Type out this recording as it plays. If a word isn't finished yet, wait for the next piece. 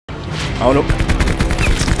Oh no.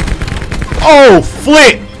 Oh,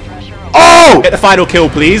 flip. Oh! Get the final kill,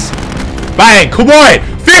 please. Bang. Come on.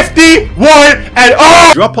 51 and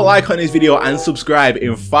oh! Drop a like on this video and subscribe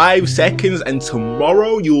in 5 seconds, and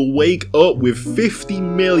tomorrow you'll wake up with 50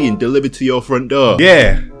 million delivered to your front door.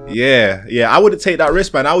 Yeah. I wouldn't take that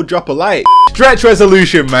risk, man. I would drop a like. Stretch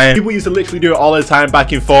resolution, man. People used to literally do it all the time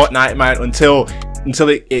back in Fortnite, man, until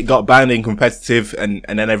it got banned in competitive, and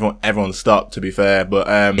then everyone stopped, to be fair. But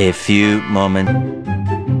a few moments.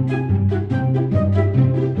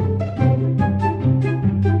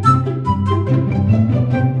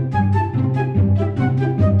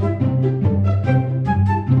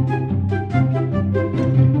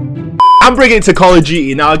 I'm bringing it to Call of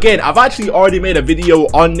Duty. Now again, I've actually already made a video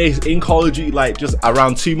on this in Call of Duty like just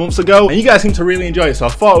around 2 months ago, and you guys seem to really enjoy it, so I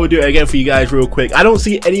thought I would do it again for you guys real quick. I don't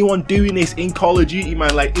see anyone doing this in Call of Duty,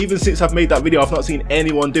 man. Like, even since I've made that video, I've not seen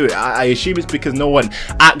anyone do it. I assume it's because no one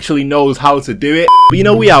actually knows how to do it, but you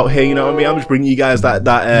know, we out here, you know what I mean? I'm just bringing you guys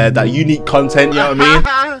that unique content, you know what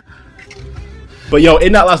I mean? But yo,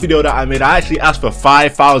 in that last video that I made, I actually asked for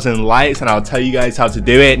 5,000 likes, and I'll tell you guys how to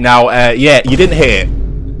do it. Now yeah, you didn't hear it.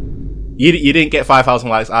 You didn't get 5,000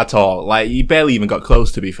 likes at all. Like, you barely even got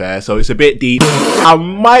close, to be fair, so it's a bit deep. I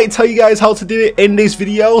might tell you guys how to do it in this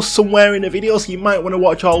video, somewhere in the video, so you might want to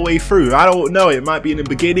watch all the way through. I don't know, it might be in the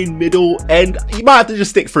beginning, middle, end. You might have to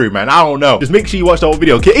just stick through, man. I don't know. Just make sure you watch the whole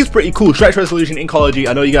video. Okay, it's pretty cool. Stretch resolution in Call of Duty.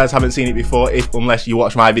 I know you guys haven't seen it before, unless you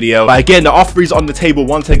watch my video. But again, the offer is on the table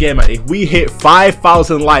once again, man. If we hit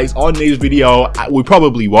 5,000 likes on this video, we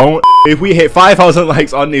probably won't. If we hit 5,000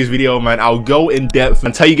 likes on this video, man, I'll go in depth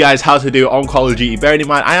and tell you guys how to do it on Call of Duty. Bearing in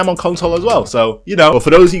mind, I am on console as well, so, you know. But for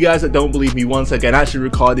those of you guys that don't believe me, once again, I actually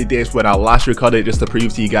recorded this when I last recorded it, just to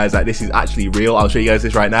prove to you guys that this is actually real. I'll show you guys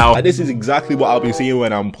this right now. Like, this is exactly what I'll be seeing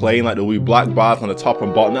when I'm playing. Like, there'll be black bars on the top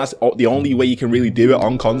and bottom. That's the only way you can really do it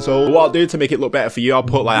on console. But what I'll do to make it look better for you, I'll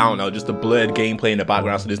put, like, I don't know, just a blurred gameplay in the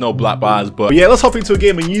background, so there's no black bars. But yeah, let's hop into a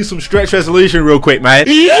game and use some stretch resolution real quick, man.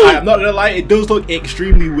 I'm not gonna lie, it does look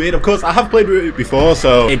extremely weird. Of course, I have played with it before,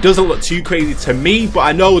 so it doesn't look too crazy to me, but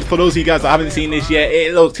I know for those of you guys that haven't seen this yet,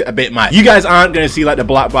 it looks a bit mad. You guys aren't going to see like the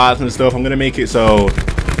black bars and stuff. I'm going to make it so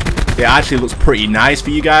it actually looks pretty nice for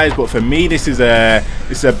you guys, but for me this is a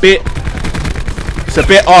bit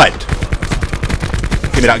odd.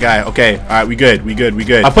 Give me that guy. Okay, all right, we good.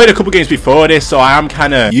 I played a couple games before this, so I am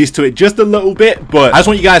kind of used to it just a little bit, but I just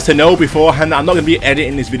want you guys to know beforehand that I'm not going to be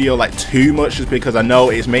editing this video like too much, just because I know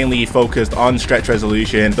it's mainly focused on stretch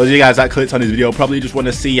resolution. Those of you guys that clicked on this video probably just want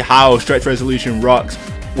to see how stretch resolution rocks.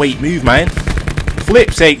 Wait, move, man.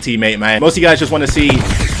 Flip sake, teammate, man. Most of you guys just want to see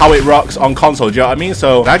how it rocks on console, do you know what I mean?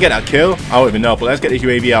 So, did I get that kill? I don't even know, but let's get this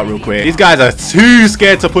UAV out real quick. These guys are too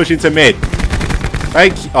scared to push into mid.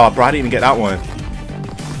 Thank you. Oh, bro, I didn't even get that one.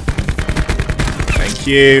 Thank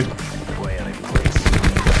you.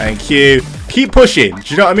 Thank you. Keep pushing. Do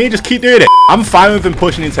you know what I mean? Just keep doing it. I'm fine with them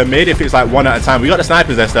pushing into mid if it's like one at a time. We got the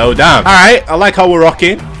snipers there, though. Damn. All right. I like how we're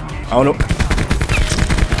rocking. Oh, no.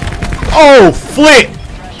 Oh, flip.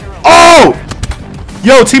 Oh!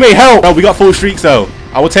 Yo, teammate, help! Bro, we got full streaks, though.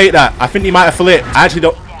 I will take that. I think he might have flipped. I actually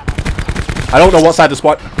don't... I don't know what side the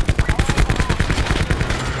squad...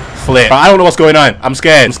 Flip. Bro, I don't know what's going on. I'm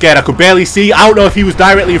scared. I could barely see. I don't know if he was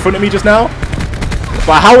directly in front of me just now.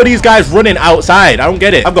 But how are these guys running outside? I don't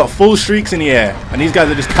get it. I've got full streaks in the air, and these guys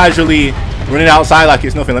are just casually running outside like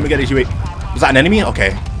it's nothing. Let me get this UAV. Was that an enemy?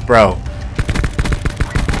 Okay. Bro.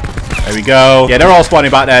 There we go. Yeah, they're all spawning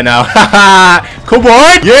back there now. Come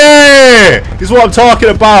on. Yeah. This is what I'm talking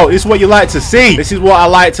about. This is what you like to see. This is what I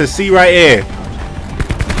like to see right here.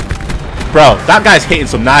 Bro, that guy's hitting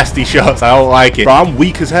some nasty shots. I don't like it. Bro, I'm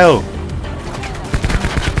weak as hell.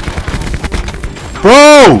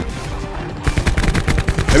 Bro.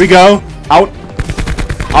 There we go. I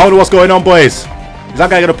don't know what's going on, boys. Is that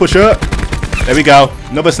guy going to push up? There we go.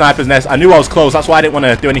 Another sniper's nest. I knew I was close. That's why I didn't want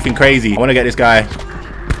to do anything crazy. I want to get this guy.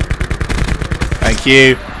 Thank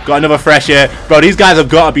you. Got another fresher. Bro, these guys have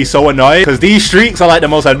got to be so annoyed, because these streaks are like the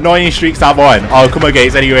most annoying streaks to have on. Oh, come on,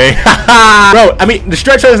 Gates, anyway. Bro, I mean, the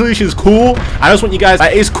stretch resolution is cool. I just want you guys...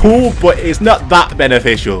 Like, it's cool, but it's not that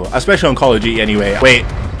beneficial, especially on Call of Duty anyway. Wait.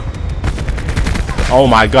 Oh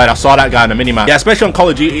my god, I saw that guy on the minimap. Yeah, especially on Call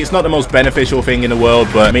of Duty, it's not the most beneficial thing in the world,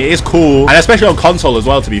 but I mean, it's cool. And especially on console as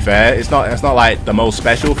well, to be fair. It's not like the most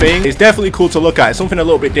special thing. It's definitely cool to look at. It's something a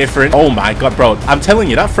little bit different. Oh my god, bro. I'm telling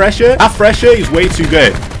you, that fresher is way too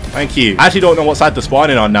good. Thank you. I actually don't know what side they're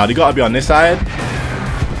spawning on now. They gotta be on this side.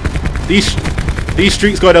 These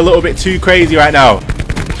streaks going a little bit too crazy right now.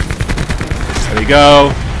 There we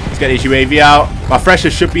go. Let's get this UAV out. My fresher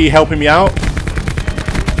should be helping me out.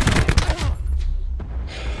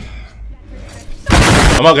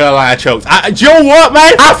 I'm not gonna lie, I choked. Do you know what,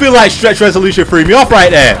 man? I feel like stretch resolution threw me off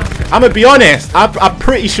right there. I'm gonna be honest. I'm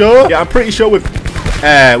pretty sure. Yeah, I'm pretty sure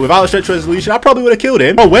without stretch resolution, I probably would have killed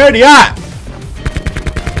him. Oh, where are they at?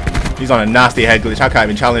 He's on a nasty head glitch. I can't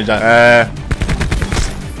even challenge that.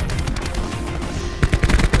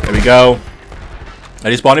 There we go. Are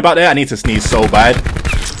they spawning back there? I need to sneeze so bad.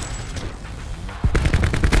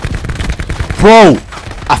 Bro,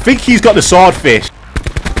 I think he's got the swordfish.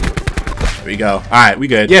 There we go. Alright, we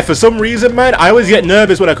good. Yeah, for some reason, man, I always get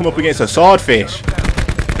nervous when I come up against a swordfish.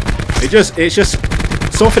 It's just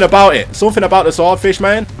something about it. Something about the swordfish,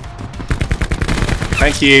 man.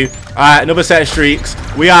 Thank you. Alright, another set of streaks.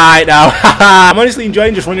 We alright now. I'm honestly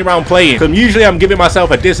enjoying just running around playing. Because usually I'm giving myself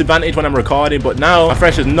a disadvantage when I'm recording, but now my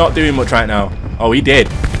fresher's not doing much right now. Oh, he did.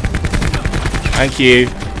 Thank you.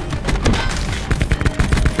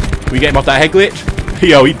 We get him off that head glitch?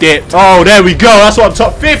 Yo, he dipped. Oh, there we go. That's what I'm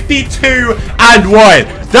talking. 52 and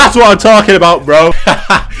 1. That's what I'm talking about, bro.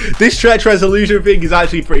 This stretch resolution thing is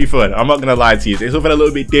actually pretty fun. I'm not gonna lie to you. It's something a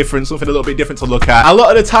little bit different, something a little bit different to look at. A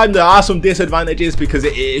lot of the time there are some disadvantages because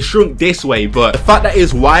it shrunk this way, but the fact that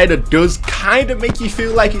it's wider does kind of make you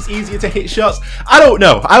feel like it's easier to hit shots. I don't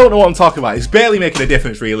know what I'm talking about. It's barely making a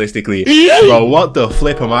difference realistically. Bro, what the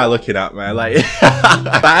flip am I looking at, man? Like,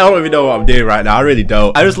 I don't even know what I'm doing right now. I really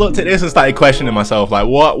don't. I just looked at this and started questioning myself, like,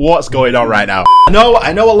 what's going on right now?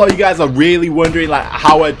 I know a lot of you guys are really wondering like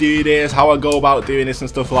how I do this, how I go about doing this and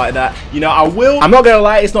stuff like that. You know, I'm not gonna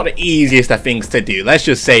lie, it's not the easiest of things to do. Let's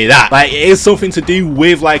just say that. Like, it is something to do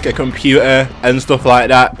with like a computer and stuff like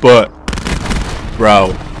that. But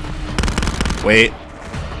bro, wait,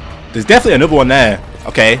 there's definitely another one there.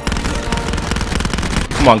 Okay,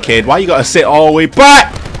 come on, kid, why you gotta sit all the way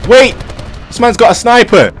back? Wait, this man's got a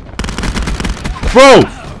sniper, bro.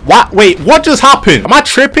 What? Wait, what just happened? Am I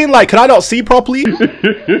tripping? Like, can I not see properly? Oh,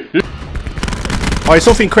 there's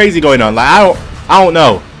something crazy going on. Like, I don't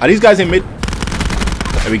know. Are these guys in mid?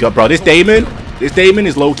 There we go, bro. This Damon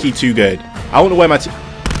is low-key too good. I don't know where my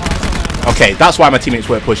okay, that's why my teammates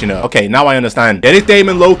weren't pushing her. Okay, now I understand. Yeah, this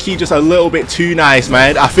Damon low-key just a little bit too nice,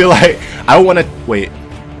 man. I feel like I don't want to wait.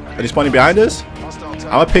 Are they spawning behind us? I'm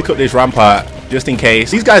gonna pick up this rampart just in case.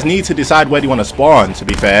 These guys need to decide where they want to spawn, to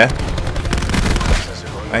be fair.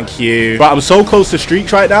 Thank you. But I'm so close to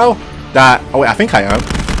streaks right now that... oh, wait, I think I am.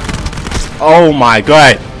 Oh, my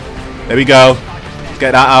God. There we go. Let's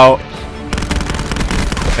get that out.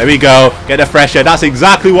 There we go. Get the fresher. That's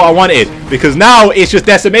exactly what I wanted. Because now it's just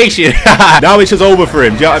decimation. Now it's just over for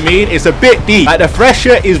him. Do you know what I mean? It's a bit deep. Like, the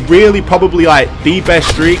fresher is really probably, like, the best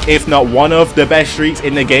streak, if not one of the best streaks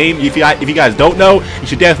in the game. If you guys don't know, you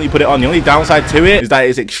should definitely put it on. The only downside to it is that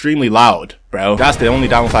it's extremely loud, bro. That's the only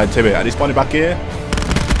downside to it. Are they spawning back here?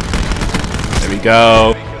 There we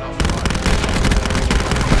go.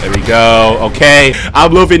 There we go. Okay,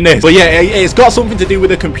 I'm loving this. But yeah, it's got something to do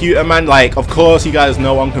with the computer, man. Like, of course, you guys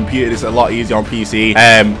know on computer it's a lot easier on PC.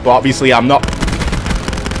 But obviously, I'm not.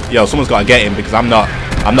 Yo, someone's got to get him because I'm not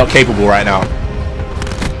capable right now.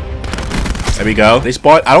 There we go. They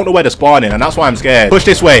spawn. I don't know where they're spawning, and that's why I'm scared. Push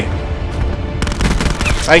this way.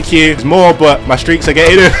 Thank you. There's more, but my streaks are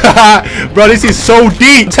getting it. Bro, this is so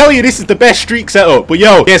deep. I'm telling you, this is the best streak setup. But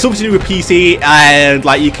yo, yeah, something to do with PC, and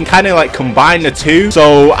like you can kind of like combine the two,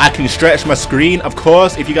 so I can stretch my screen. Of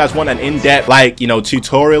course, if you guys want an in-depth, like, you know,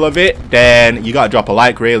 tutorial of it, then you gotta drop a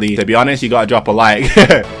like. Really, to be honest, you gotta drop a like.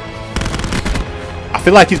 I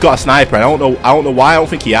feel like he's got a sniper. I don't know why. I don't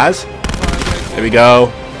think he has. There we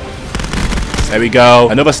go. There we go.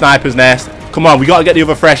 Another sniper's nest. Come on, we gotta get the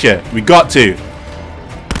other fresher. We got to.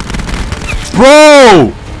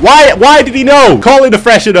 Bro, why did he know? Calling the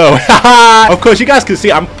fresher though. Of course, you guys can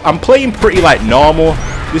see I'm playing pretty like normal,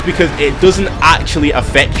 just because it doesn't actually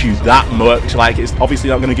affect you that much. Like, it's obviously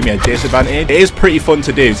not going to give me a disadvantage. It is pretty fun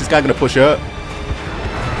to do. Is this guy going to push up?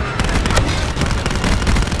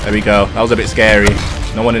 There we go. That was a bit scary.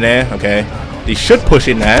 No one in there. Okay, they should push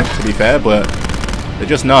in there, to be fair, but they're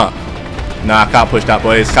just not. Nah, I can't push that,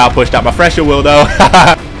 boys. Can't push that. My fresher will though.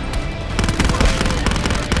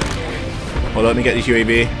 Hold on, let me get this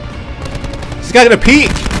UAV. Is this guy gonna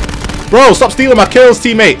peek? Bro, stop stealing my kills,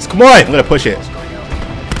 teammates. Come on. I'm gonna push it.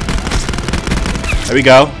 There we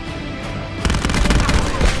go.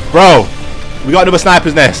 Bro, we got another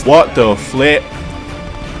sniper's nest. What the flip?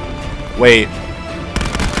 Wait.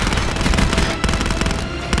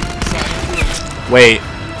 Wait.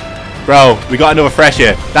 Bro, we got another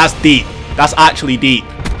fresher. That's deep. That's actually deep.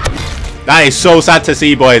 That is so sad to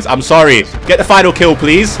see, boys. I'm sorry. Get the final kill,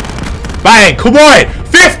 please. Bang! Come on!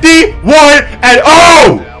 51 and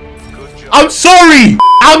oh! I'm sorry.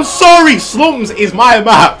 I'm sorry. Slums is my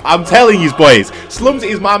map. I'm telling you, boys. Slums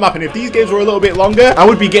is my map. And if these games were a little bit longer, I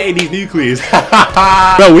would be getting these nuclears.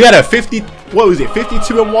 Bro, we had a 50... What was it?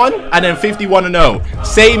 52-1 and then 51-0.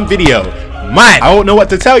 Same video. Man, I don't know what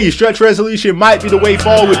to tell you. Stretch resolution might be the way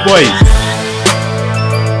forward, boys.